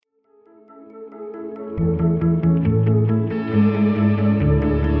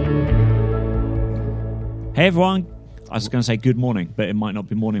Hey everyone, I was going to say good morning, but it might not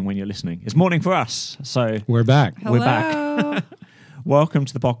be morning when you're listening. It's morning for us, so we're back. We're back. Welcome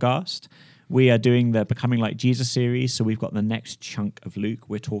to the podcast. We are doing the Becoming Like Jesus series, so we've got the next chunk of Luke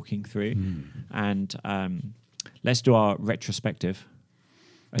we're talking through, and let's do our retrospective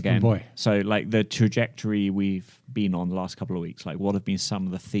again. Oh boy. So like the trajectory we've been on the last couple of weeks, like what have been some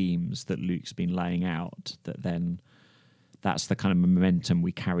of the themes that Luke's been laying out that then that's the kind of momentum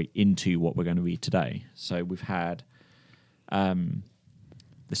we carry into what we're going to read today. So we've had the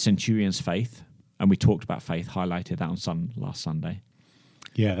centurion's faith, and we talked about faith, highlighted that on last Sunday.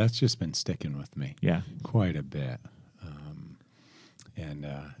 Yeah, that's just been sticking with me. Yeah, quite a bit, and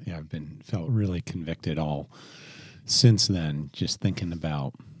I've felt really convicted all since then. Just thinking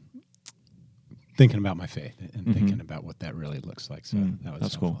about my faith and thinking about what that really looks like. So that was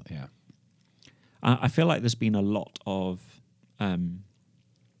that's helpful. cool. Yeah, I feel like there's been a lot of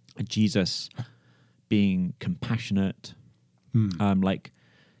Jesus being compassionate, like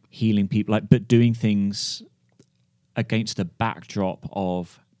healing people, but doing things against the backdrop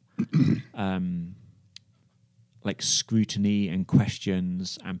of like scrutiny and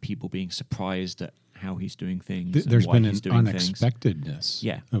questions and people being surprised at how he's doing things. There's been an doing unexpectedness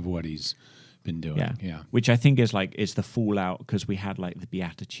of what he's been doing. Yeah. Which I think is the fallout, because we had like the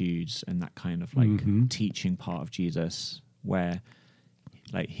Beatitudes and that kind of like teaching part of Jesus where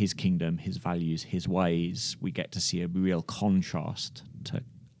like his kingdom, his values, his ways, we get to see a real contrast to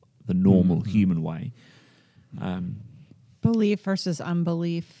the normal human way. Belief versus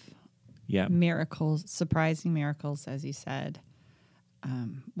unbelief. Yeah. Miracles, surprising miracles, as you said.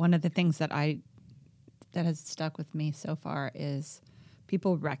 One of the things that has stuck with me so far is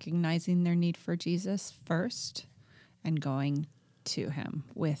people recognizing their need for Jesus first and going to him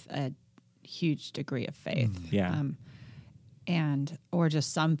with a huge degree of faith. Or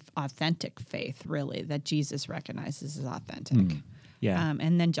just some authentic faith, really, that Jesus recognizes as authentic.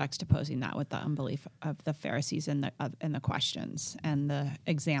 And then juxtaposing that with the unbelief of the Pharisees and the questions and the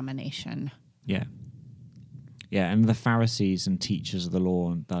examination. Yeah, and the Pharisees and teachers of the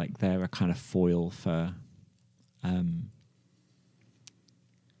law, like they're a kind of foil for.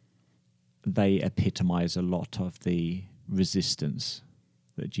 They epitomize a lot of the resistance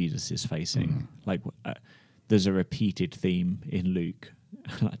that Jesus is facing. Like, there's a repeated theme in Luke,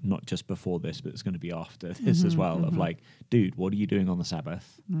 not just before this, but it's going to be after this as well, of like, dude, what are you doing on the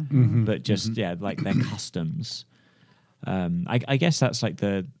Sabbath? But just, like their customs. I guess that's like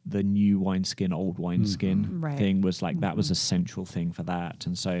the new wineskin, old wineskin thing was like, that was a central thing for that.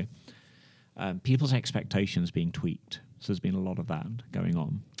 And so people's expectations being tweaked. So there's been a lot of that going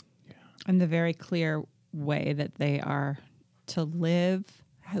on. And the very clear way that they are to live,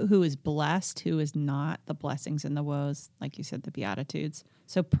 who is blessed, who is not, the blessings and the woes, like you said, the Beatitudes.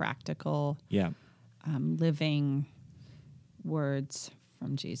 So practical, living words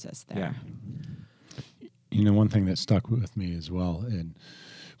from Jesus there. You know, one thing that stuck with me as well, and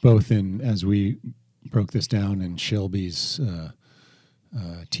both as we broke this down in Shelby's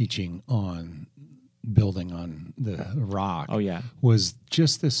teaching on building on the rock, was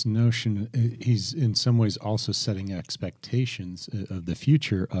just this notion. He's in some ways also setting expectations of the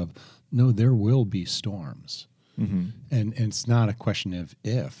future of, no, there will be storms. And it's not a question of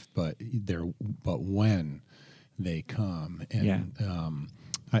if, but when they come. And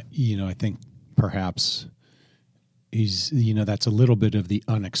I think perhaps he's, that's a little bit of the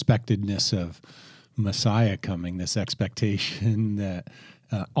unexpectedness of Messiah coming, this expectation that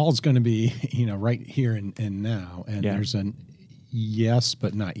all's going to be, right here and now. And there's an yes,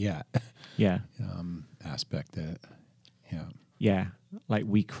 but not yet aspect that, like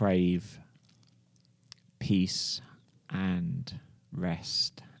we crave peace and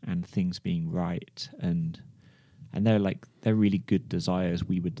rest and things being right. And they're really good desires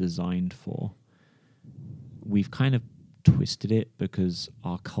we were designed for. We've kind of twisted it because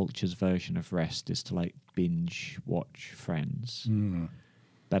our culture's version of rest is to like binge watch Friends.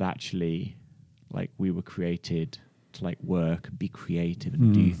 But actually, like, we were created to like work and be creative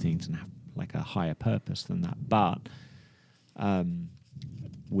and do things and have like a higher purpose than that, but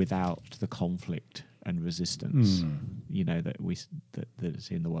without the conflict and resistance that is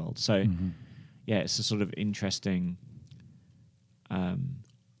in the world. So it's a sort of interesting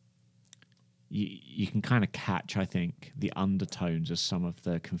you can kind of catch, I think, the undertones of some of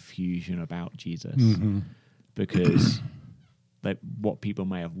the confusion about Jesus because that what people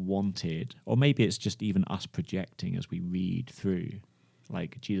may have wanted, or maybe it's just even us projecting as we read through,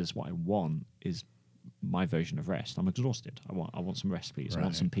 like, Jesus, what I want is my version of rest. I'm exhausted. I want some rest, please. I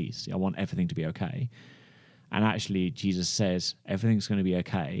want some peace. I want everything to be okay. And actually, Jesus says, everything's going to be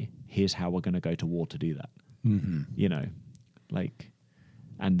okay. Here's how we're going to go to war to do that. you know, like,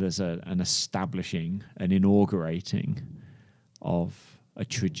 and there's an establishing, an inaugurating of a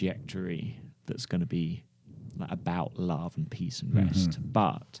trajectory that's going to be like about love and peace and rest.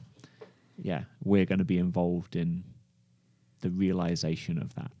 But yeah, we're going to be involved in the realization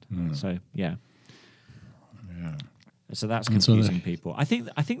of that. So yeah. So that's confusing people. I think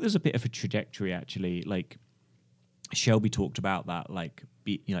there's a bit of a trajectory actually. Like Shelby talked about that, like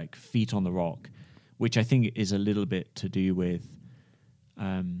like feet on the rock, which I think is a little bit to do with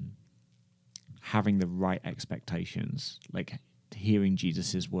having the right expectations, like hearing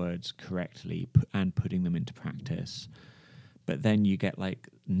Jesus's words correctly and putting them into practice. But then you get like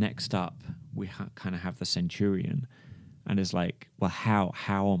next up, we kind of have the centurion, and it's like, well, how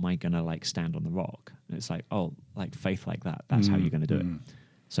am I going to like stand on the rock? And it's like, oh, like faith like that. That's how you're going to do it.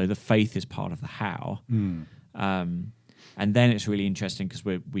 So the faith is part of the how. And then it's really interesting because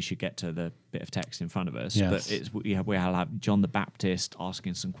we should get to the bit of text in front of us. Yes. But we have John the Baptist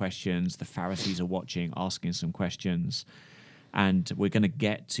asking some questions. The Pharisees are watching, asking some questions. And we're going to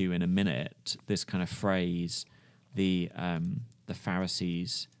get to, in a minute, this kind of phrase, the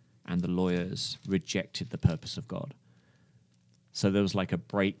Pharisees and the lawyers rejected the purpose of God. So there was like a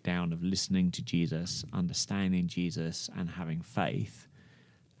breakdown of listening to Jesus, understanding Jesus, and having faith.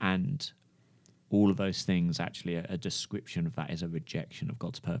 And all of those things, actually, a description of that is a rejection of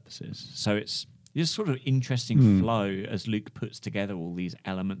God's purposes. So it's just sort of interesting flow as Luke puts together all these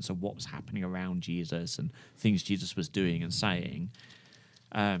elements of what was happening around Jesus and things Jesus was doing and saying.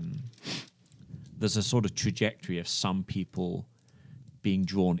 There's a sort of trajectory of some people being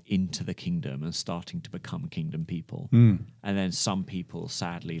drawn into the kingdom and starting to become kingdom people. And then some people,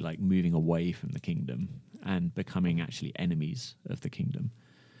 sadly, like moving away from the kingdom and becoming actually enemies of the kingdom.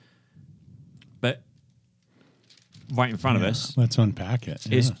 But right in front of us, let's unpack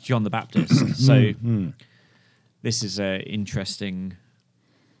it. Is John the Baptist. So this is a interesting.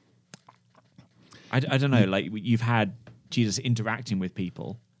 I don't know. Like you've had Jesus interacting with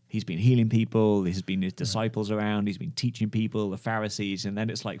people. He's been healing people. There's been his disciples around. He's been teaching people, the Pharisees, and then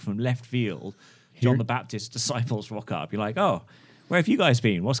it's like from left field, John the Baptist's disciples rock up. You're like, oh, where have you guys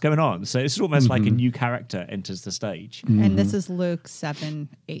been? What's going on? So it's almost like a new character enters the stage. And this is Luke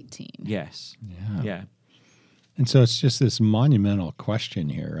 7:18. Yes. Yeah. And so it's just this monumental question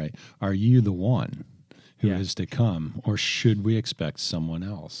here, right? Are you the one who is to come, or should we expect someone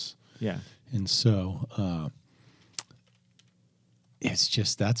else? Yeah. And so it's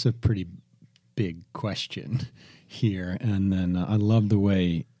just, that's a pretty big question here. And then I love the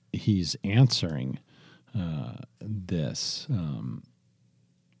way he's answering this.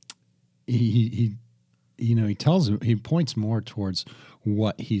 He tells him, he points more towards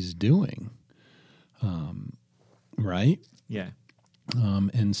what he's doing. Right? Yeah.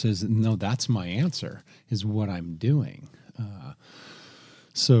 And says, no, that's my answer, is what I'm doing.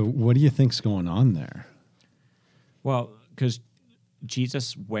 So what do you think's going on there? Well, because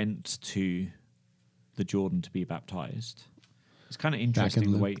Jesus went to the Jordan to be baptized. It's kind of interesting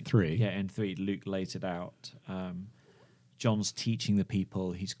in the Luke way 3. Yeah, in 3, Luke laid it out. John's teaching the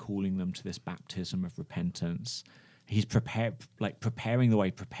people. He's calling them to this baptism of repentance. He's preparing the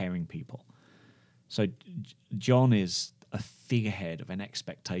way, preparing people. So John is a figurehead of an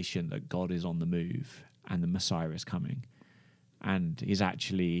expectation that God is on the move and the Messiah is coming. And he's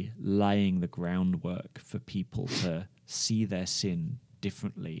actually laying the groundwork for people to see their sin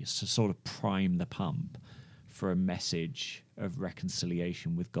differently, to sort of prime the pump for a message of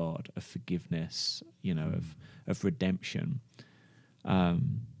reconciliation with God, of forgiveness, of redemption.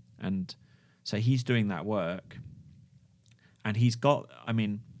 And so he's doing that work. And he's got,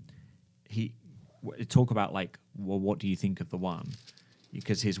 talk about like, well, what do you think of the one?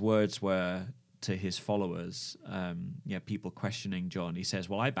 Because his words were to his followers, people questioning John. He says,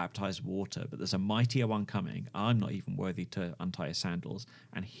 well, I baptize water, but there's a mightier one coming. I'm not even worthy to untie his sandals,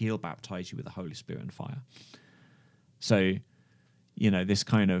 and he'll baptize you with the Holy Spirit and fire. So, this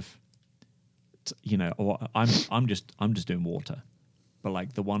kind of, I'm just doing water, but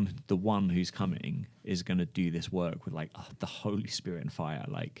like the one who's coming is going to do this work with like the Holy Spirit and fire.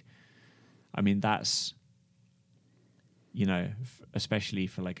 Like, that's, especially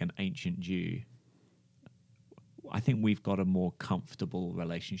for like an ancient Jew, I think we've got a more comfortable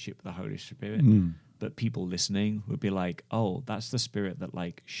relationship with the Holy Spirit. But people listening would be like, oh, that's the Spirit that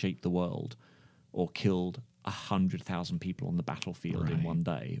like shaped the world or killed 100,000 people on the battlefield in one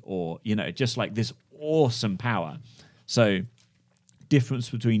day, or, just like this awesome power. So difference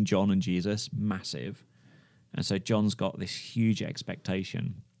between John and Jesus, massive. And so John's got this huge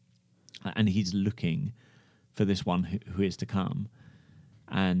expectation, and he's looking for this one who is to come.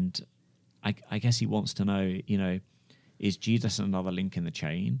 And I guess he wants to know, is Jesus another link in the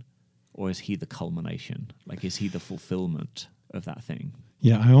chain, or is he the culmination? Like, is he the fulfillment of that thing?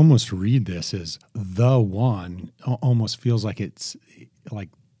 Yeah, I almost read this as the one. Almost feels like it's like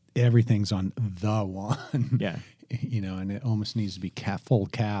everything's on the one. Yeah. And it almost needs to be full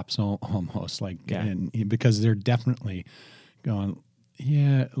caps almost like, yeah. And because they're definitely going,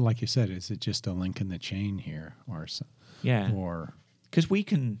 yeah, like you said, is it just a link in the chain here or so? Yeah. Or because we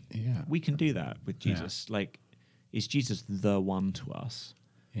can do that with Jesus. Yeah. Like, is Jesus the one to us?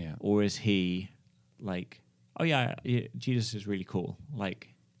 Yeah. Or is he like, oh yeah, Jesus is really cool.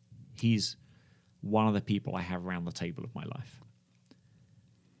 Like, he's one of the people I have around the table of my life.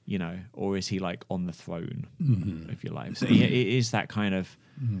 Or is he like on the throne of your life? So it is that kind of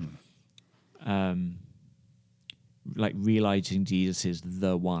like realizing Jesus is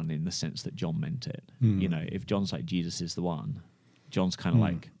the one in the sense that John meant it. If John's like, Jesus is the one, John's kind of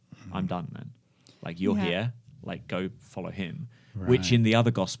like, I'm done then. Like, you're here, like, go follow him. Right. Which in the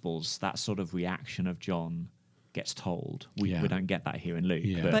other Gospels, that sort of reaction of John gets told. We don't get that here in Luke.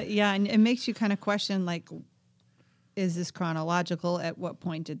 Yeah. But and it makes you kind of question, like, is this chronological? At what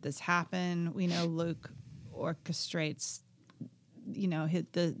point did this happen? We know Luke orchestrates,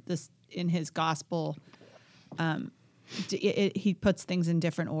 this in his gospel. He puts things in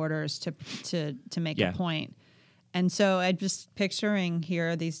different orders to make a point. And so I'm just picturing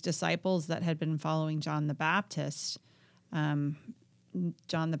here these disciples that had been following John the Baptist. John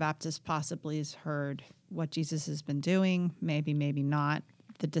the Baptist possibly has heard what Jesus has been doing, maybe not.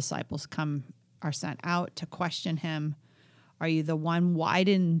 The disciples are sent out to question him. Are you the one? Why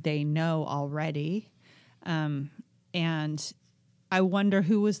didn't they know already? And I wonder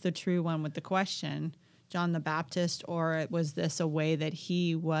who was the true one with the question, John the Baptist, or was this a way that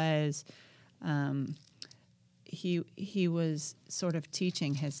he was he was sort of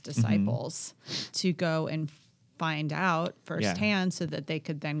teaching his disciples to go and find out firsthand so that they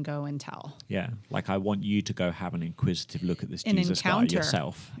could then go and tell. Yeah, like, I want you to go have an inquisitive look at this Jesus guy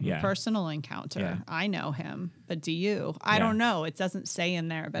yourself. Yeah, personal encounter. Yeah. I know him, but do you? I don't know. It doesn't say in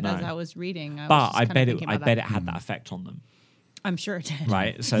there, but as I was reading, I bet it had that effect on them. I'm sure it did.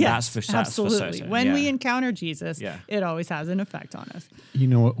 Right, so yes, that's for absolutely. certain. When we encounter Jesus, it always has an effect on us. You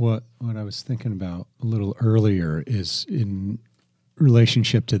know what I was thinking about a little earlier is in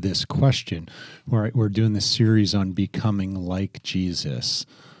relationship to this question, where we're doing this series on becoming like Jesus,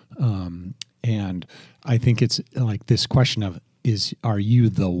 and I think it's like this question of are you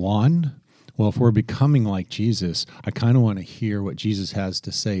the one? Well, if we're becoming like Jesus, I kind of want to hear what Jesus has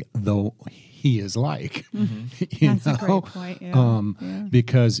to say, though he is like. That's a great point.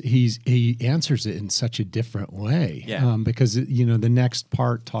 Because he answers it in such a different way. Yeah. Because the next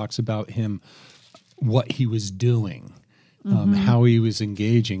part talks about him, what he was doing. How he was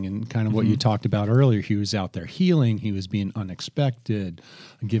engaging, and kind of what you talked about earlier. He was out there healing. He was being unexpected,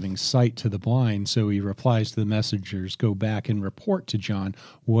 giving sight to the blind. So he replies to the messengers, go back and report to John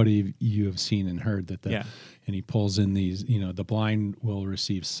what you have seen and heard. And he pulls in these, the blind will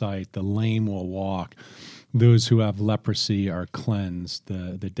receive sight, the lame will walk, those who have leprosy are cleansed,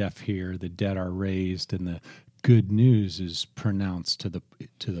 the deaf hear, the dead are raised, and the good news is pronounced to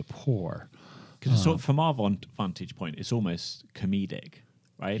the poor. Because from our vantage point, it's almost comedic,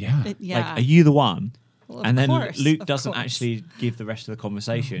 right? Yeah. Like, are you the one? Well, and then Luke doesn't actually give the rest of the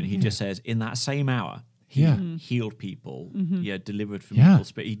conversation. He just says, in that same hour, he healed people, delivered from evil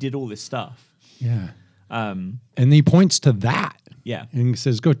spirit. He did all this stuff. Yeah. And he points to that. Yeah. And he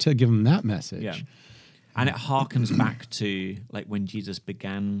says, go give him that message. Yeah. And it harkens back to, like, when Jesus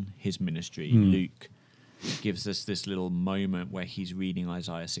began his ministry. Luke gives us this little moment where he's reading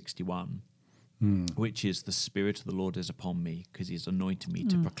Isaiah 61. Which is, the Spirit of the Lord is upon me, because he's anointed me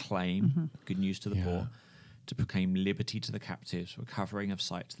to proclaim good news to the poor, to proclaim liberty to the captives, recovering of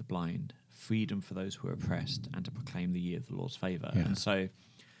sight to the blind, freedom for those who are oppressed, and to proclaim the year of the Lord's favor. Yeah. And so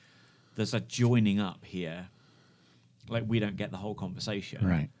there's a joining up here. Like, we don't get the whole conversation.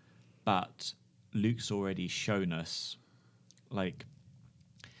 Right. But Luke's already shown us, like,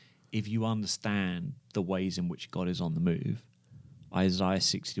 if you understand the ways in which God is on the move, Isaiah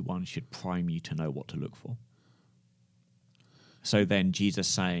 61 should prime you to know what to look for. So then Jesus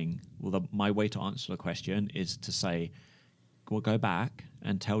saying, well, my way to answer the question is to say, well, go back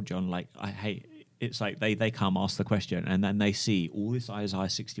and tell John, like, hey, it's like they come ask the question, and then they see all this Isaiah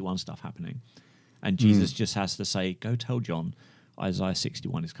 61 stuff happening. And Jesus just has to say, go tell John Isaiah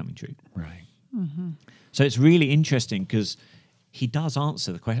 61 is coming true. Right. So it's really interesting because he does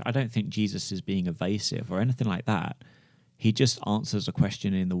answer the question. I don't think Jesus is being evasive or anything like that. He just answers a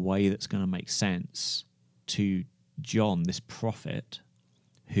question in the way that's going to make sense to John, this prophet,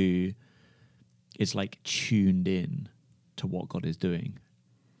 who is like tuned in to what God is doing,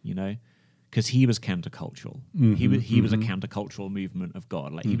 you know, because he was countercultural. He was a countercultural movement of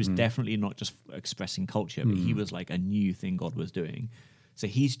God. Like he was definitely not just expressing culture, but he was like a new thing God was doing. So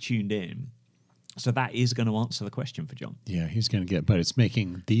he's tuned in. So that is going to answer the question for John. Yeah, he's going to get, but it's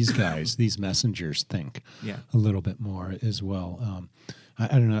making these guys, these messengers, think a little bit more as well. I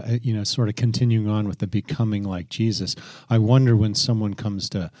don't know, sort of continuing on with the becoming like Jesus. I wonder when someone comes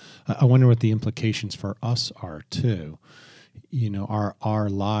to, I wonder what the implications for us are too. Are our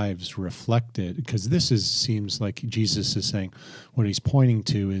lives reflected? Because seems like Jesus is saying what he's pointing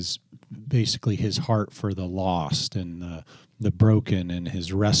to is basically his heart for the lost and the broken and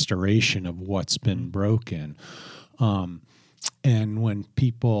his restoration of what's been broken. And when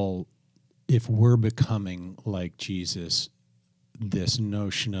people, if we're becoming like Jesus, this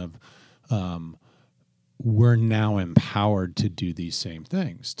notion of we're now empowered to do these same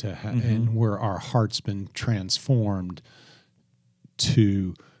things, and where our heart's been transformed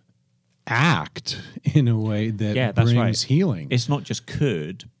to act in a way that brings healing. It's not just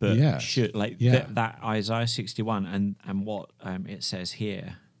could, but should. Like that Isaiah 61 and what it says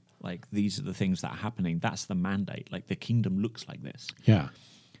here, like these are the things that are happening. That's the mandate. Like the kingdom looks like this. Yeah.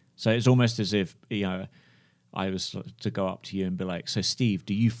 So it's almost as if, I was to go up to you and be like, so Steve,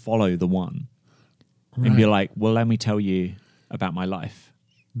 do you follow the one? Right. And be like, well, let me tell you about my life.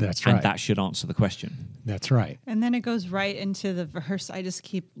 That's right. And that should answer the question. That's right. And then it goes right into the verse. I just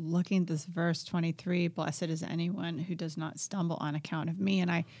keep looking at this verse 23, blessed is anyone who does not stumble on account of me. And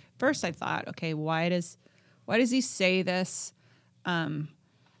I thought, okay, why does he say this? And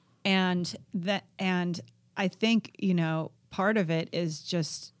I think, part of it is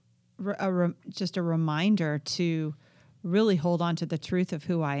just a reminder to really hold on to the truth of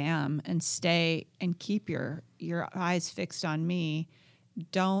who I am and stay and keep your eyes fixed on me.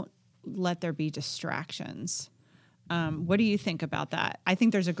 Don't let there be distractions. What do you think about that? I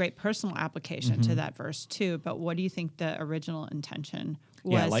think there's a great personal application to that verse too, but what do you think the original intention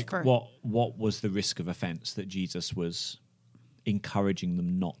was? Yeah, like what was the risk of offense that Jesus was encouraging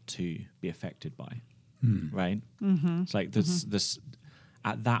them not to be affected by, right? Mm-hmm. It's like this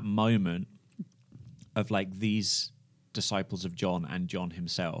at that moment of like these disciples of John and John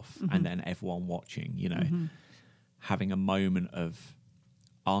himself, and then everyone watching, having a moment of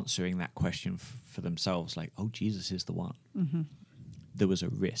answering that question for themselves, like, oh, Jesus is the one. There was a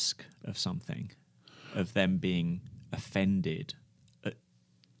risk of something, of them being offended at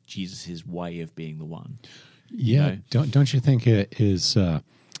Jesus's way of being the one. Yeah, don't you think it is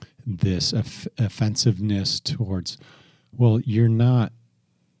this offensiveness towards? Well, you're not.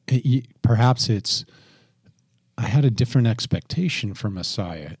 Perhaps it's. I had a different expectation for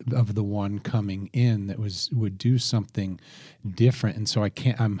Messiah, of the one coming in that would do something different, and so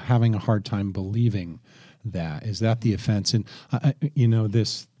I'm having a hard time believing that. Is that the offense? And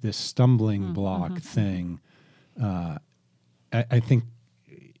this stumbling block thing. I think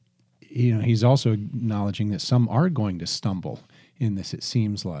he's also acknowledging that some are going to stumble in this. It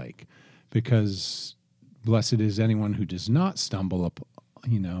seems like, because blessed is anyone who does not stumble up,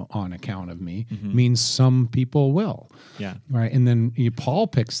 on account of me, means some people will. Yeah. Right. And then Paul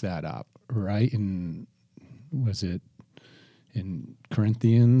picks that up, right? And was it in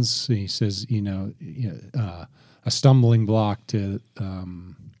Corinthians? He says, a stumbling block to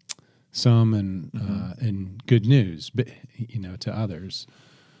some and good news, but, to others.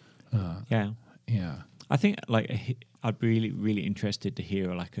 Yeah. Yeah. I think I'd be really, really interested to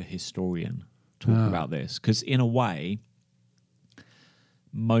hear like a historian talk about this, because in a way,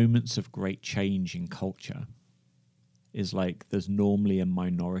 moments of great change in culture is like there's normally a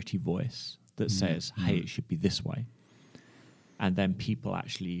minority voice that says, hey, it should be this way. And then people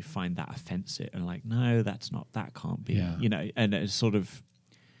actually find that offensive and like, no, that can't be, and it sort of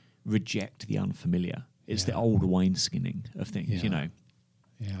reject the unfamiliar. It's the old wineskinning of things, Yeah.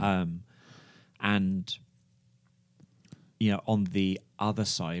 And, on the other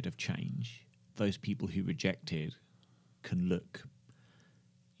side of change, those people who rejected can look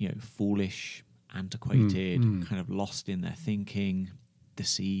foolish, antiquated, kind of lost in their thinking,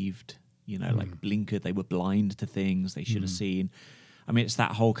 deceived, like blinkered. They were blind to things they should have seen. I mean, it's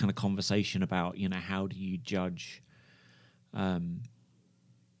that whole kind of conversation about, how do you judge,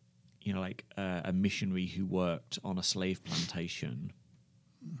 like a missionary who worked on a slave plantation,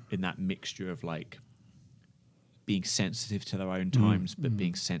 in that mixture of like being sensitive to their own times, but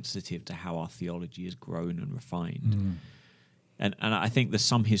being sensitive to how our theology has grown and refined. And I think there's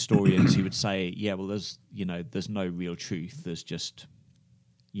some historians who would say, yeah, well, there's no real truth. There's just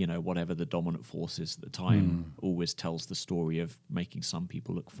whatever the dominant force is at the time, always tells the story of making some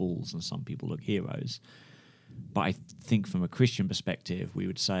people look fools and some people look heroes. But I think from a Christian perspective, we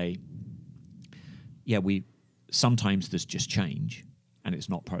would say, sometimes there's just change and it's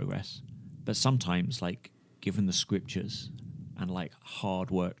not progress. But sometimes, like, given the scriptures and like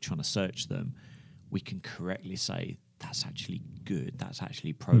hard work trying to search them, we can correctly say that's actually good, that's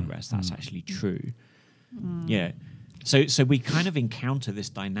actually progress, that's actually true. Yeah. So we kind of encounter this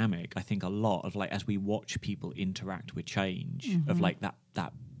dynamic, I think, a lot of like as we watch people interact with change, of like that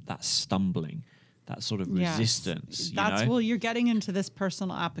stumbling, that sort of resistance. Well, you're getting into this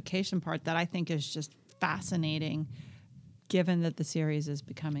personal application part that I think is just fascinating, given that the series is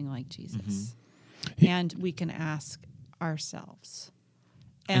becoming like Jesus. And we can ask ourselves,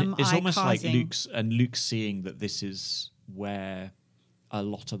 it's almost like Luke's seeing that this is where a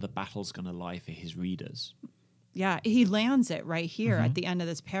lot of the battle's going to lie for his readers. Yeah, he lands it right here at the end of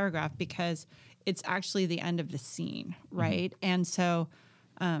this paragraph because it's actually the end of the scene, right? And so,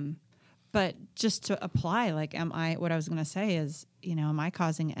 but just to apply, like, what I was going to say is, am I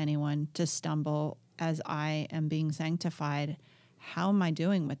causing anyone to stumble as I am being sanctified? How am I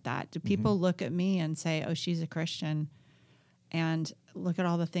doing with that? Do people look at me and say, oh, she's a Christian, and look at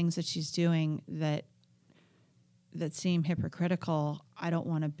all the things that she's doing that seem hypocritical? I don't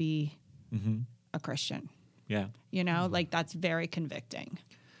want to be a Christian. Yeah. Like that's very convicting.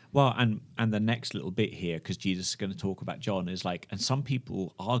 Well, and the next little bit here, because Jesus is going to talk about John, is like, and some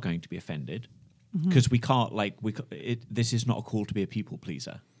people are going to be offended because we can't, like, this is not a call to be a people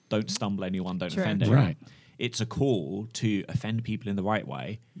pleaser. Don't stumble anyone, don't offend anyone. Right. It's a call to offend people in the right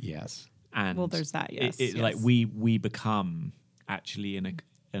way. Yes. And well, there's that, yes. Like we become actually an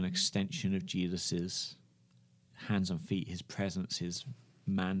extension of Jesus's hands and feet, his presence, his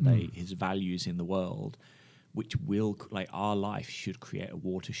mandate, his values in the world, which will, like, our life should create a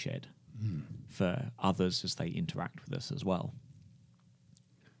watershed for others as they interact with us as well.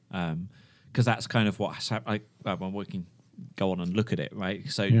 Because that's kind of what we can go on and look at it,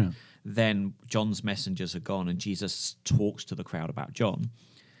 right? So then John's messengers are gone and Jesus talks to the crowd about John.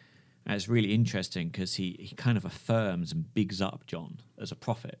 And it's really interesting because he kind of affirms and bigs up John as a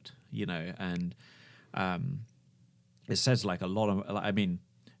prophet, and it says like a lot of, I mean,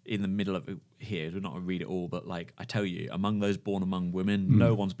 in the middle of it here, we're not going to read it all, but like, I tell you, among those born among women,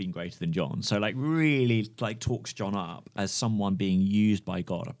 no one's been greater than John. So like really like talks John up as someone being used by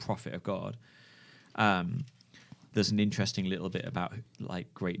God, a prophet of God. There's an interesting little bit about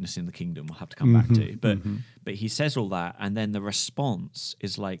like greatness in the kingdom we'll have to come back to. But he says all that, and then the response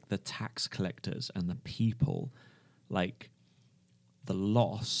is like the tax collectors and the people, like the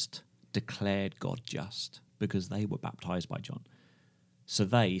lost, declared God just because they were baptized by John. So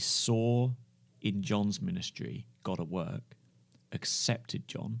they saw in John's ministry God at work, accepted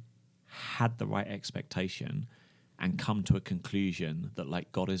John, had the right expectation, and come to a conclusion that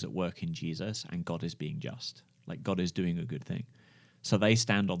like God is at work in Jesus and God is being just. Like God is doing a good thing. So they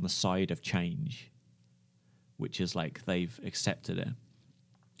stand on the side of change, which is like they've accepted it.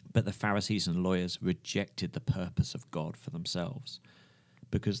 But the Pharisees and lawyers rejected the purpose of God for themselves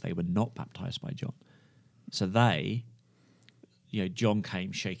because they were not baptized by John. So they, John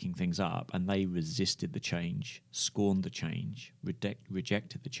came shaking things up and they resisted the change, scorned the change,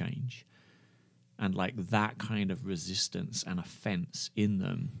 rejected the change. And like that kind of resistance and offense in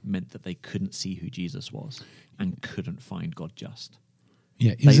them meant that they couldn't see who Jesus was and couldn't find God just.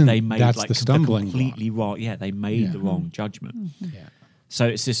 Yeah, they made that's like the stumbling completely block. wrong. Yeah, they made the wrong judgment. Yeah. So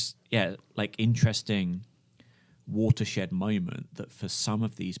it's this like interesting watershed moment that for some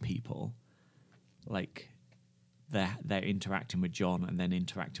of these people, like they're interacting with John and then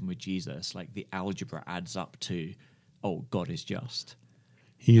interacting with Jesus, like the algebra adds up to, oh, God is just.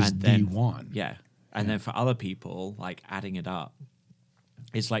 He is the one. Yeah. And then for other people, like adding it up,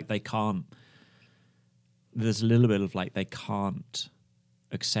 it's like they can't, there's a little bit of like they can't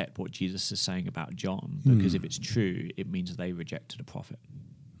accept what Jesus is saying about John because if it's true, it means they rejected a prophet.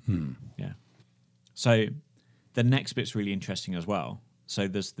 Yeah. So the next bit's really interesting as well. So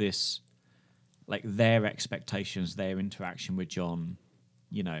there's this, like their expectations, their interaction with John,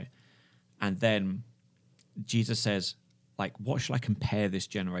 and then Jesus says, like, what shall I compare this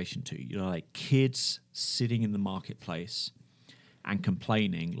generation to? Like kids sitting in the marketplace and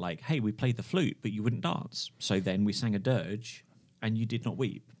complaining like, hey, we played the flute, but you wouldn't dance. So then we sang a dirge and you did not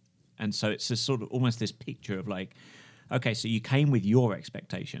weep. And so it's this sort of almost this picture of like, okay, so you came with your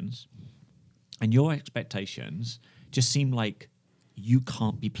expectations and your expectations just seem like you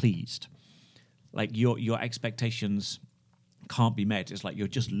can't be pleased. Like your expectations can't be met. It's like you're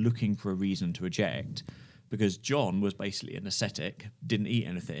just looking for a reason to reject. because John was basically an ascetic, didn't eat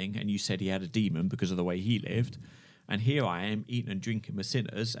anything, and you said he had a demon because of the way he lived. And here I am eating and drinking with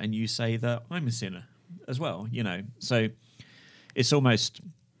sinners, and you say that I'm a sinner as well, you know. So it's almost,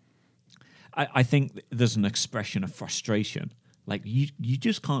 I think there's an expression of frustration. Like, you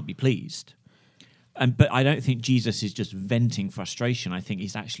just can't be pleased. But I don't think Jesus is just venting frustration. I think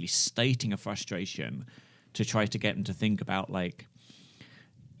he's actually stating a frustration to try to get them to think about, like,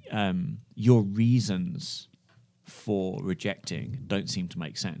 your reasons for rejecting don't seem to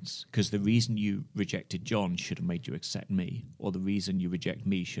make sense, because the reason you rejected John should have made you accept me, or the reason you reject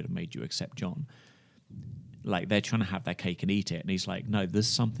me should have made you accept John. Like, they're trying to have their cake and eat it, and he's like, no, there's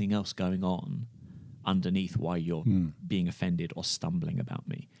something else going on underneath why you're being offended or stumbling about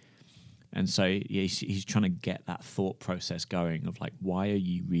me. And so he's trying to get that thought process going of, like, why are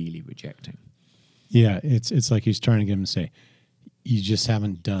you really rejecting? Yeah, it's like he's trying to get him to say, you just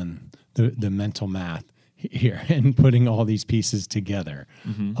haven't done the mental math here and putting all these pieces together.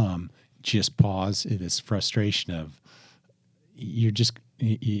 Mm-hmm. Just pause. This frustration of you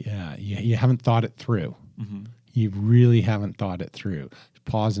haven't thought it through. Mm-hmm. You really haven't thought it through.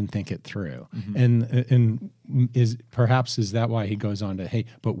 Pause and think it through. Mm-hmm. And is that why he goes on to, hey,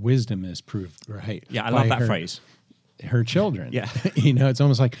 but wisdom is proved right? Yeah, I love that phrase. Her children. Yeah. It's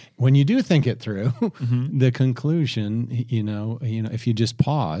almost like when you do think it through, mm-hmm. the conclusion, if you just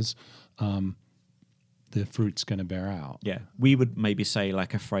pause, the fruit's going to bear out. Yeah. We would maybe say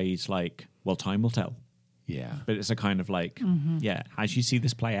like a phrase like, well, time will tell. Yeah. But it's a kind of like, as you see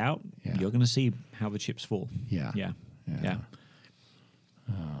this play out, you're going to see how the chips fall. Yeah. Yeah. Yeah.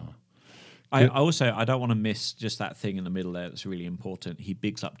 I don't want to miss just that thing in the middle there that's really important. He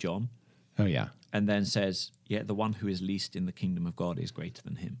bigs up John. Oh, yeah. And then says, the one who is least in the kingdom of God is greater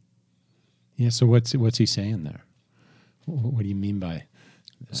than him. Yeah, so what's he saying there? What do you mean by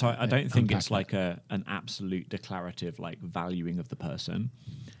that? So I don't think it's like an absolute declarative, like, valuing of the person.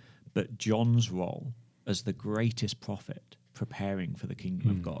 But John's role as the greatest prophet preparing for the kingdom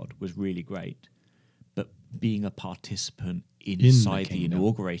of God was really great. But being a participant inside the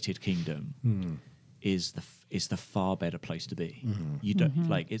inaugurated kingdom is the far better place to be. Mm-hmm. You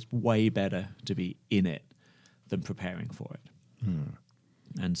don't it's way better to be in it than preparing for it.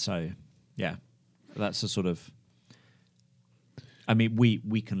 And so, that's a sort of, I mean,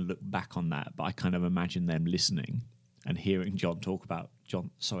 we can look back on that, but I kind of imagine them listening and hearing Jesus talk about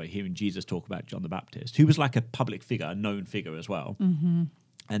John the Baptist, who was like a public figure, a known figure as well. Mm-hmm.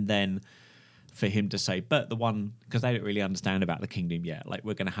 And then for him to say, but the one, because they don't really understand about the kingdom yet, like,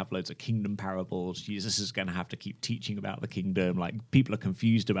 we're going to have loads of kingdom parables. Jesus is going to have to keep teaching about the kingdom. Like, people are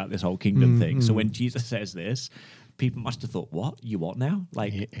confused about this whole kingdom thing. So when Jesus says this, people must have thought, what? You what now?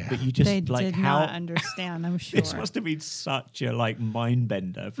 Like, but you just, they like, did how... not understand, I'm sure. This must have been such a, like, mind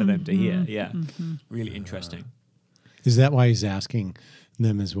bender for them to hear. Yeah. Mm-hmm. Really interesting. Is that why he's asking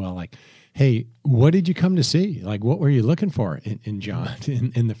them as well? Like, hey, what did you come to see? Like, what were you looking for in John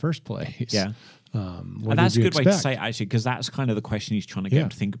in the first place? Yeah. And that's a good way to say it, actually, because that's kind of the question he's trying to get them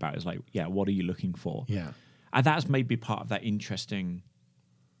to think about is like, what are you looking for? Yeah. And that's maybe part of that interesting,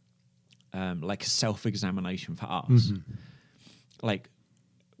 like, self-examination for us. Mm-hmm. Like,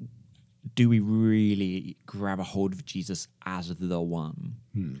 do we really grab a hold of Jesus as the one?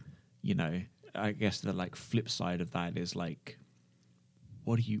 You know, I guess the, like, flip side of that is, like,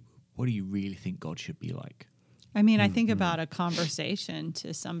 what do you really think God should be like? I mean, I think about a conversation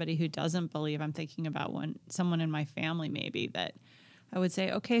to somebody who doesn't believe. I'm thinking about someone in my family maybe that I would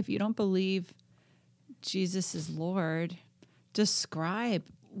say, okay, if you don't believe Jesus is Lord, describe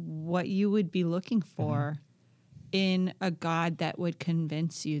what you would be looking for in a God that would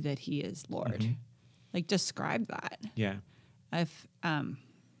convince you that he is Lord. Mm-hmm. Like, describe that. Yeah.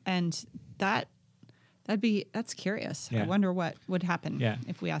 And that's curious. Yeah. I wonder what would happen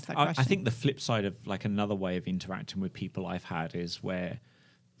if we asked that question. I think the flip side of, like, another way of interacting with people I've had is where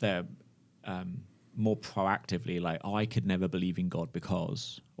they're more proactively like, I could never believe in God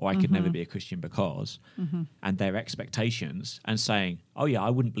because, or I could never be a Christian because, and their expectations, and saying, oh yeah, I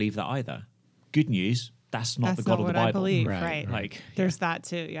wouldn't believe that either. Good news, that's not the God of the Bible. I believe, right. Like, there's that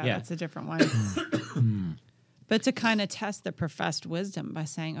too. Yeah, that's a different one. But to kind of test the professed wisdom by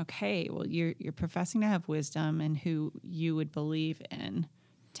saying, okay, well, you're professing to have wisdom and who you would believe in.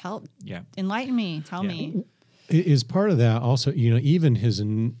 Enlighten me. Tell me. Is part of that also,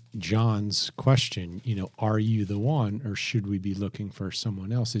 even John's question, are you the one, or should we be looking for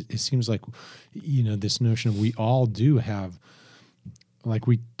someone else? It seems like, this notion of we all do have, like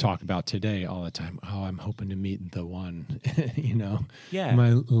we talk about today all the time, I'm hoping to meet the one, my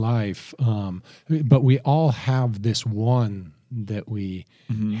life. But we all have this one that we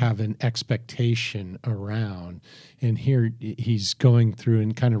have an expectation around. And here he's going through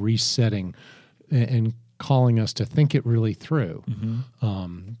and kind of resetting and calling us to think it really through,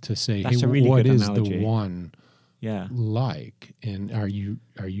 to say, That's hey, really what is analogy. the one Yeah. like? And are you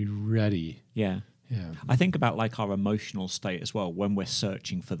ready? Yeah. Yeah. I think about like our emotional state as well when we're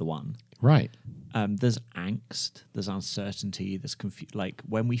searching for the one. Right. There's angst, there's uncertainty, there's like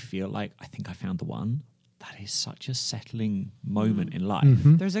when we feel like I think I found the one, that is such a settling moment in life.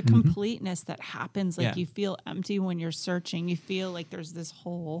 There's a completeness that happens. Like you feel empty when you're searching. You feel like there's this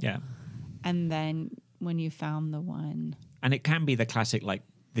hole. Yeah. And then when you found the one. And it can be the classic, like,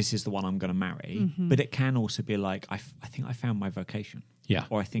 this is the one I'm going to marry. But it can also be like, I think I found my vocation. Yeah.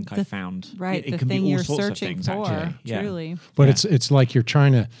 Or I think I found... Right, It the can thing be all you're sorts searching of things, for, actually. truly. But Yeah. it's like you're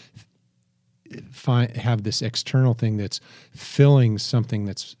trying to have this external thing that's filling something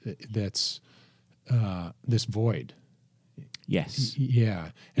that's this void. Yes.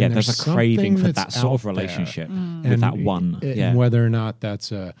 Yeah. Yeah, And there's a craving for that that's sort of out there. relationship with And that one. and whether or not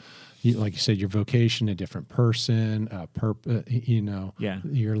that's like you said, your vocation, a different person, Yeah.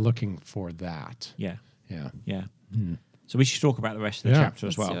 you're looking for that. Yeah. Yeah. Yeah. So we should talk about the rest of the chapter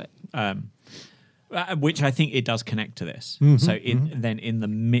as Let's well. do it. Which I think it does connect to this. So then in the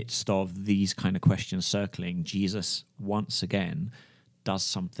midst of these kind of questions circling, Jesus once again does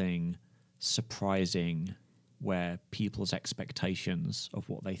something surprising where people's expectations of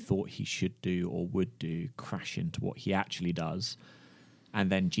what they thought he should do or would do crash into what he actually does. And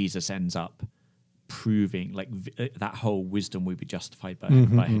then Jesus ends up proving like that whole wisdom will be justified by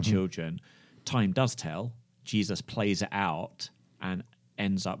her children. Time does tell. Jesus plays it out and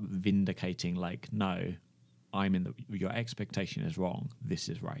ends up vindicating like, no, your expectation is wrong. This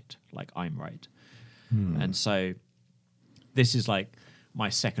is right. Like I'm right. And so this is like my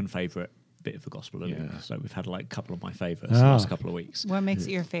second favorite bit of the Gospel of Luke. So we've had like a couple of my favorites the last couple of weeks. What makes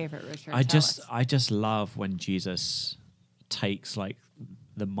it your favorite, Richard? I Tell us. just love when Jesus takes like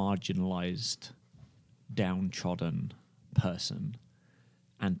the marginalized, downtrodden person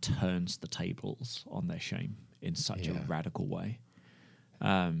and turns the tables on their shame in such a radical way.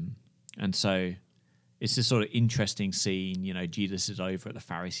 And so it's this sort of interesting scene. You know, Jesus is over at the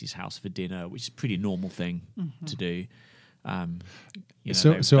Pharisee's house for dinner, which is a pretty normal thing to do. You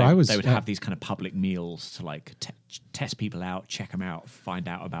know, they would have these kind of public meals to like test people out, check them out, find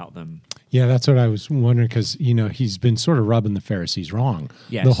out about them. Yeah, that's what I was wondering because, you know, he's been sort of rubbing the Pharisees wrong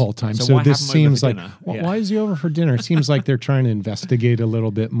the whole time. So this seems like, why is he over for dinner? It seems like they're trying to investigate a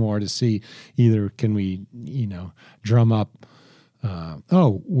little bit more to see either can we, you know, drum up,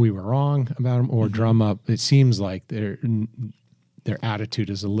 we were wrong about him, or drum up. It seems like their attitude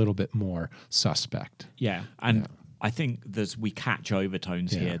is a little bit more suspect. Yeah, and I think we catch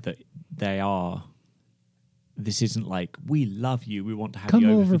overtones here that they are. This isn't like we love you, we want to have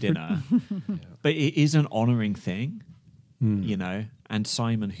you over for dinner, but it is an honoring thing, you know. And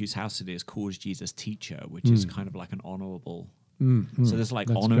Simon, whose house it is, calls Jesus teacher, which is kind of like an honorable. So there's like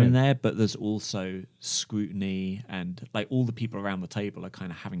honor in there, but there's also scrutiny, and like all the people around the table are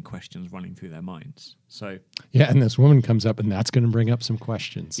kind of having questions running through their minds. So and this woman comes up, and that's going to bring up some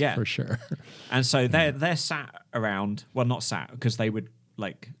questions, for sure. And so they're sat around, well, not sat because they would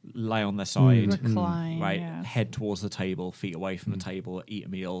like lay on their side, recline, right, head towards the table, feet away from the table, eat a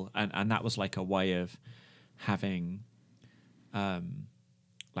meal, and that was like a way of having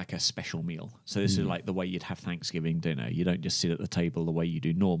like a special meal. So this is like the way you'd have Thanksgiving dinner. You don't just sit at the table the way you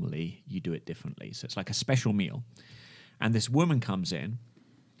do normally. You do it differently. So it's like a special meal. And this woman comes in,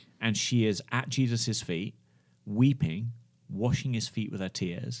 and she is at Jesus's feet, weeping, washing his feet with her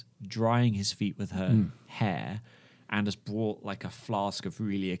tears, drying his feet with her hair, and has brought like a flask of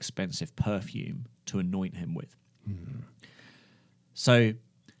really expensive perfume to anoint him with. So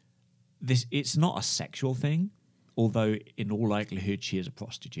it's not a sexual thing. Although in all likelihood she is a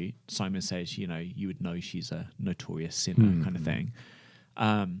prostitute. Simon says, you know, you would know she's a notorious sinner kind of thing.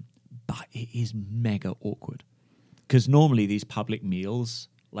 But it is mega awkward. Because normally these public meals,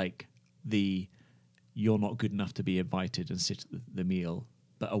 like you're not good enough to be invited and sit at the meal,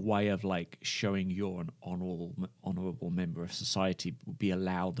 but a way of like showing you're an honorable member of society would be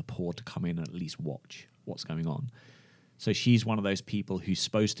allowed the poor to come in and at least watch what's going on. So she's one of those people who's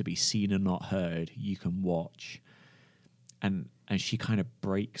supposed to be seen and not heard. You can watch. And she kind of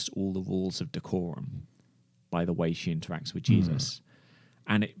breaks all the rules of decorum by the way she interacts with Jesus.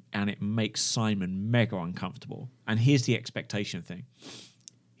 And it makes Simon mega uncomfortable. And here's the expectation thing.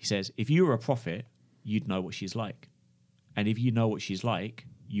 He says, if you were a prophet, you'd know what she's like. And if you know what she's like,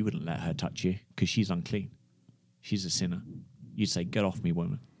 you wouldn't let her touch you because she's unclean. She's a sinner. You'd say, get off me,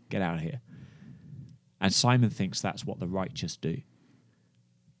 woman. Get out of here. And Simon thinks that's what the righteous do.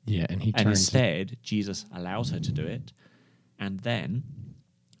 Yeah, and instead, Jesus allows her to do it. And then,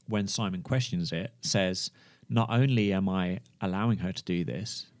 when Simon questions it, says, not only am I allowing her to do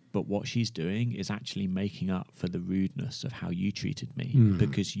this, but what she's doing is actually making up for the rudeness of how you treated me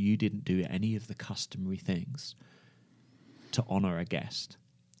because you didn't do any of the customary things to honor a guest.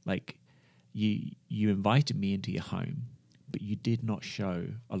 Like, you invited me into your home, but you did not show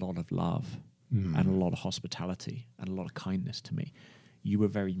a lot of love and a lot of hospitality and a lot of kindness to me. You were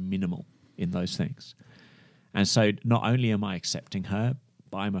very minimal in those things. And so not only am I accepting her,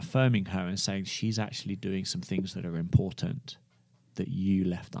 but I'm affirming her and saying she's actually doing some things that are important that you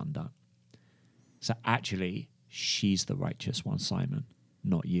left undone. So actually, she's the righteous one, Simon,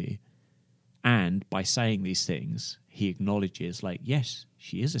 not you. And by saying these things, he acknowledges, like, yes,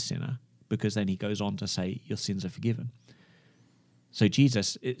 she is a sinner, because then he goes on to say, your sins are forgiven. So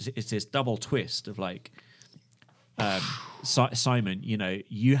Jesus, it's this double twist of like, Simon,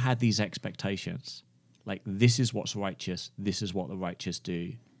 you had these expectations. Like, this is what's righteous. This is what the righteous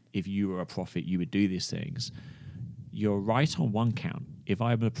do. If you were a prophet, you would do these things. You're right on one count. If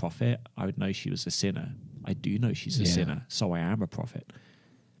I were a prophet, I would know she was a sinner. I do know she's a sinner, so I am a prophet.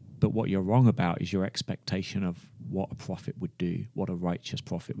 But what you're wrong about is your expectation of what a prophet would do, what a righteous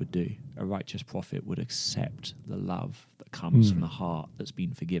prophet would do. A righteous prophet would accept the love that comes from the heart that's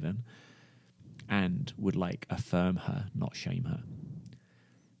been forgiven and would like affirm her, not shame her.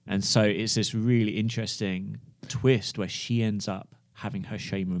 And so it's this really interesting twist where she ends up having her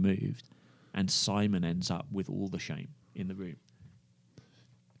shame removed and Simon ends up with all the shame in the room.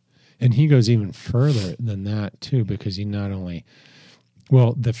 And he goes even further than that too, because he not only,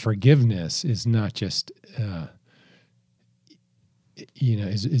 well, the forgiveness is not just,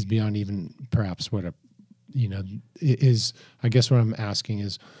 is beyond even perhaps what is, I guess what I'm asking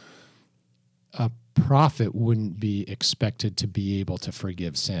is, a prophet wouldn't be expected to be able to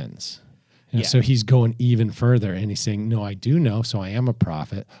forgive sins. So he's going even further and he's saying, no, I do know, so I am a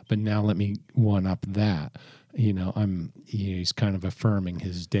prophet, but now let me one up that. He's kind of affirming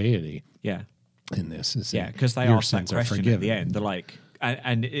his deity. Yeah. In this. Because they ask that question at the end. They're like,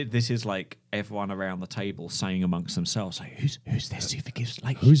 this is like everyone around the table saying amongst themselves, like, who's this who forgives?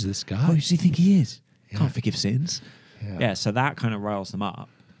 Like, who's this guy? Who does he think he is? Can't forgive sins. Yeah, so that kind of riles them up.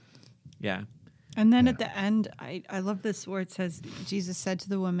 Yeah. And then at the end, I love this where it says, Jesus said to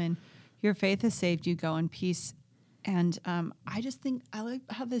the woman, your faith has saved you, go in peace. And I just think I like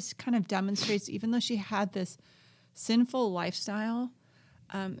how this kind of demonstrates, even though she had this sinful lifestyle,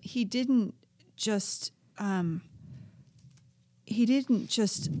 he didn't just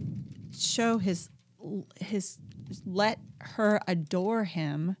show his let her adore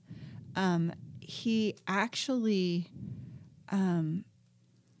him. He actually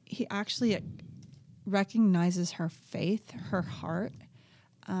recognizes her faith, her heart,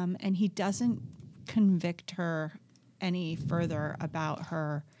 and he doesn't convict her any further about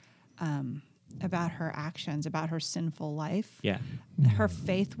her actions, about her sinful life. Yeah. Her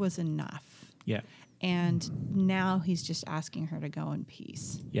faith was enough. Yeah. And now he's just asking her to go in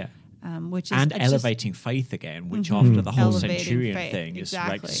peace. Yeah. Which is elevating faith again, which after the whole elevating centurion faith, thing is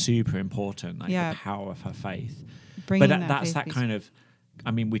like super important, like the power of her faith. Bringing but that's that kind of, I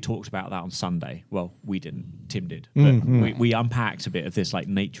mean, we talked about that on Sunday. Well, we didn't, Tim did, but we unpacked a bit of this like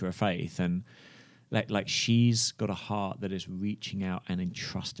nature of faith, and like she's got a heart that is reaching out and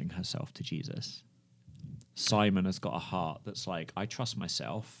entrusting herself to Jesus. Simon has got a heart that's like, I trust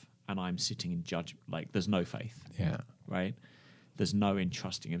myself and I'm sitting in judgment. Like, there's no faith. Yeah. Right? There's no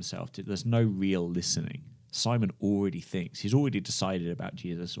entrusting himself to, there's no real listening. Simon already thinks, he's already decided about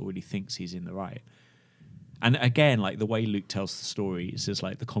Jesus, already thinks he's in the right. And again, like the way Luke tells the story is just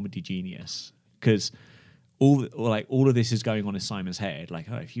like the comedy genius, because all of this is going on in Simon's head. Like,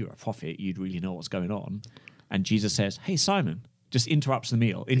 oh, if you were a prophet, you'd really know what's going on. And Jesus says, hey, Simon, just interrupts the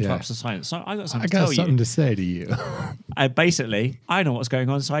meal, interrupts the silence. So I got something to say to you. Basically, I know what's going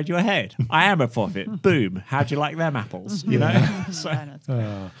on inside your head. I am a prophet. Boom. How'd you like them apples? You know? I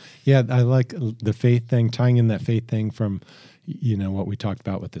like the faith thing, tying in that faith thing from, what we talked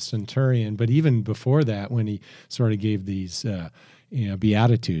about with the centurion. But even before that, when he sort of gave these,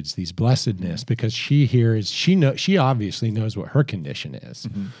 beatitudes, these blessedness, because she obviously knows what her condition is.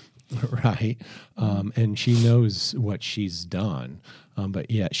 Mm-hmm. Right. And she knows what she's done.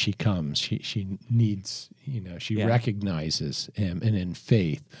 But yet she comes, she needs, she recognizes him and in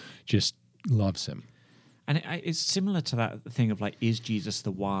faith just loves him. And it's similar to that thing of like, is Jesus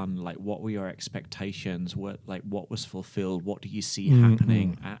the one? Like, what were your expectations? What was fulfilled? What do you see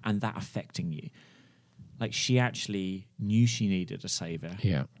happening? And that affecting you? like she actually knew she needed a savior,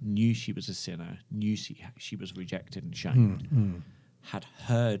 knew she was a sinner, knew she was rejected and shamed, had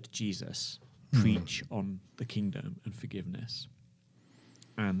heard Jesus preach on the kingdom and forgiveness,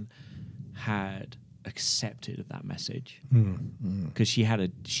 and had accepted that message because she had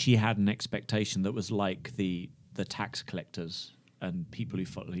an expectation that was like the tax collectors and people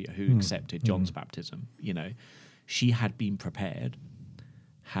who accepted John's baptism. You know, she had been prepared,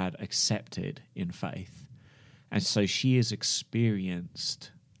 had accepted in faith, and so she has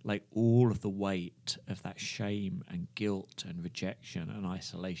experienced like all of the weight of that shame and guilt and rejection and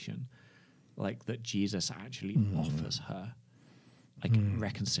isolation, like that Jesus actually offers her, like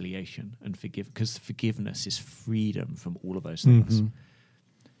reconciliation and because forgiveness is freedom from all of those things.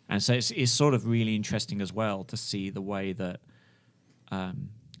 And so it's sort of really interesting as well to see the way that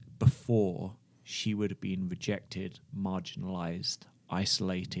before she would have been rejected, marginalized,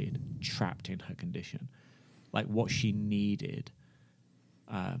 isolated, trapped in her condition. Like what she needed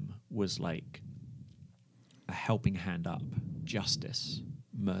was like a helping hand up, justice,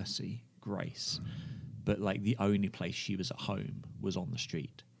 mercy, grace. But like the only place she was at home was on the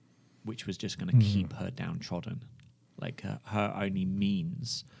street, which was just going to keep her downtrodden. Like her only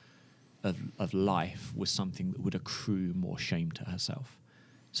means of life was something that would accrue more shame to herself.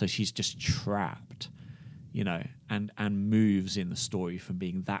 So she's just trapped, you know, and moves in the story from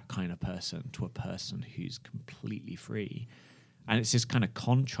being that kind of person to a person who's completely free. And it's this kind of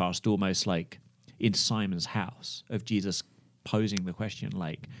contrast, almost like in Simon's house, of Jesus posing the question,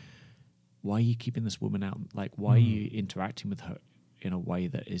 like, why are you keeping this woman out? Like, why are you interacting with her in a way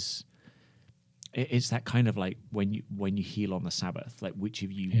that is... It's that kind of like when you heal on the Sabbath, like which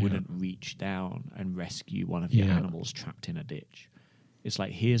of you wouldn't reach down and rescue one of your animals trapped in a ditch? It's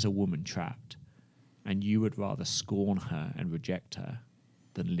like, here's a woman trapped, and you would rather scorn her and reject her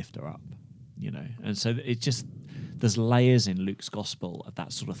than lift her up, you know? And so it just, there's layers in Luke's gospel of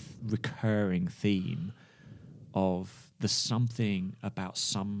that sort of recurring theme of there's something about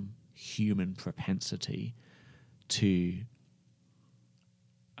some human propensity to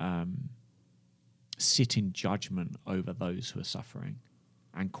sit in judgment over those who are suffering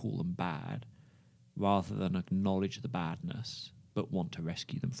and call them bad rather than acknowledge the badness but want to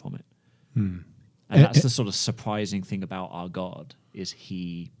rescue them from it. And that's the sort of surprising thing about our God, is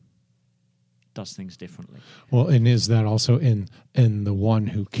he does things differently. Well, and is that also in the one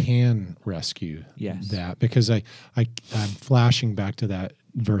who can rescue that? Because I'm flashing back to that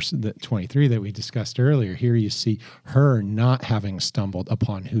verse, that 23 that we discussed earlier. Here you see her not having stumbled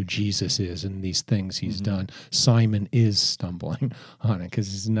upon who Jesus is and these things he's done. Simon is stumbling on it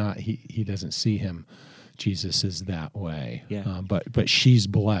because he doesn't see him. Jesus is that way. But she's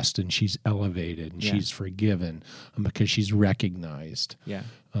blessed and she's elevated and she's forgiven because she's recognized.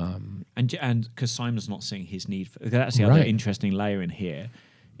 And because Simon's not seeing his need for... That's the other interesting layer in here,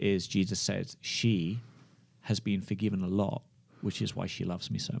 is Jesus says, she has been forgiven a lot, which is why she loves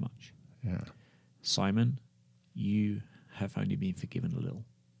me so much. Simon, you have only been forgiven a little.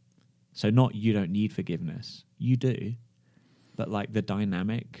 So not you don't need forgiveness. You do. But like the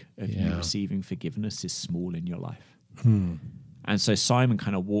dynamic of you receiving forgiveness is small in your life. And so Simon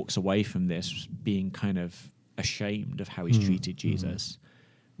kind of walks away from this being kind of ashamed of how he's treated Jesus,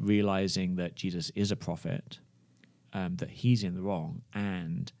 realizing that Jesus is a prophet, that he's in the wrong,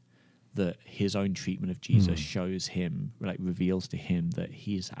 and that his own treatment of Jesus shows him, like reveals to him that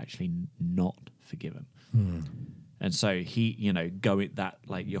he's actually not forgiven. And so he, you know,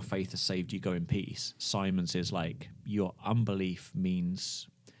 like your faith has saved you, go in peace. Simon's is like, your unbelief means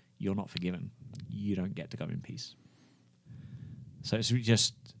you're not forgiven. You don't get to go in peace. So it's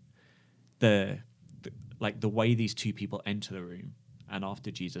just the way these two people enter the room, and after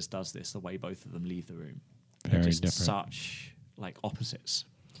Jesus does this, the way both of them leave the room. Very just different. Such like opposites.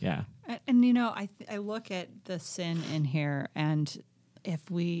 Yeah. And you know, I look at the sin in here, and if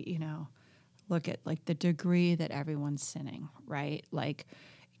we, you know, look at like the degree that everyone's sinning, right? Like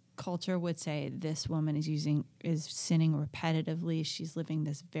culture would say this woman is sinning repetitively. She's living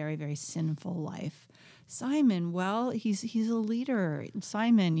this very, very sinful life. Simon, well, he's a leader.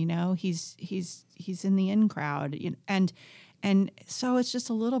 Simon, you know, he's in the in crowd, and so it's just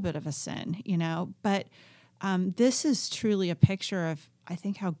a little bit of a sin, you know. But this is truly a picture of, I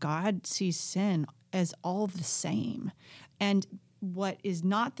think, how God sees sin as all the same, and what is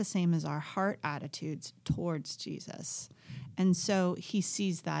not the same as our heart attitudes towards Jesus. And so he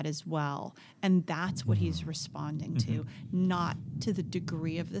sees that as well. And that's what he's responding to, not to the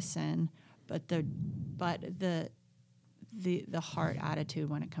degree of the sin, but the heart attitude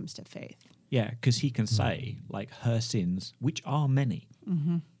when it comes to faith. Yeah, because he can say, like, her sins, which are many,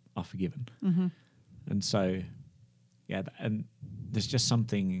 are forgiven. And so, yeah, and there's just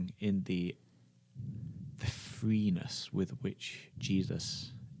something in the freeness with which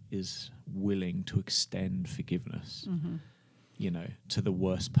Jesus is willing to extend forgiveness, to the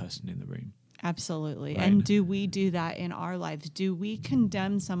worst person in the room. Absolutely. Right. And do we do that in our lives? Do we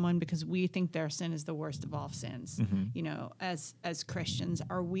condemn someone because we think their sin is the worst of all sins? As Christians,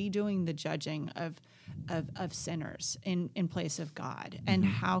 are we doing the judging of sinners in place of God? And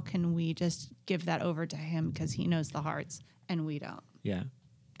how can we just give that over to him because he knows the hearts and we don't? Yeah,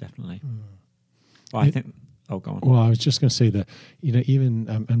 definitely. Well, I think... Oh, go on. Well, I was just going to say that,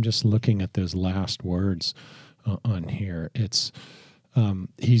 even I'm just looking at those last words on here. It's...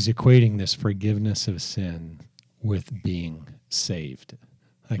 he's equating this forgiveness of sin with being saved,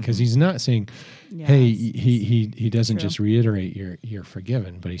 because he's not saying, "Hey," he doesn't just reiterate you're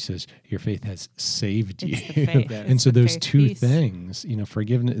forgiven, but he says your faith has saved you. And so those two things,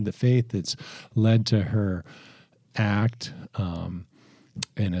 forgiveness, the faith that's led to her act,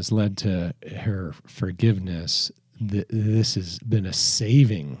 and has led to her forgiveness. This has been a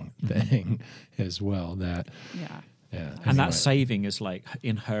saving thing as well. That. Yeah. Yeah, and that saving is like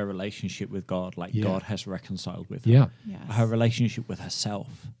in her relationship with God, God has reconciled with her. Yeah. Yes. Her relationship with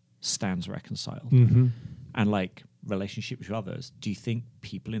herself stands reconciled. And relationships with others, do you think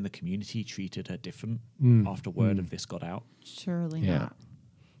people in the community treated her different after word of this got out? Surely not.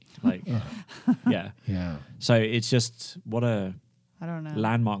 Yeah. Yeah. So it's just what a I don't know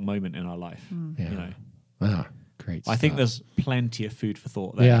landmark moment in our life. Wow. Great stuff. I think there's plenty of food for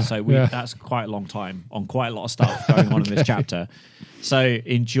thought there. Yeah, so that's quite a long time on quite a lot of stuff going on in this chapter. So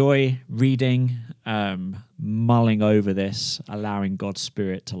enjoy reading, mulling over this, allowing God's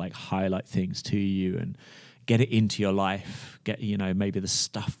Spirit to highlight things to you and get it into your life. Get, maybe the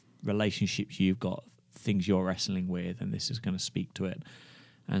stuff, relationships you've got, things you're wrestling with, and this is going to speak to it.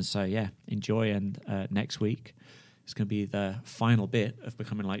 And so, enjoy. And next week, it's going to be the final bit of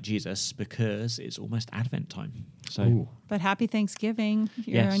becoming like Jesus, because it's almost Advent time. So, but happy Thanksgiving.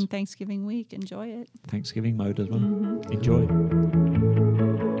 You're in Thanksgiving week. Enjoy it. Thanksgiving mode as well. Enjoy.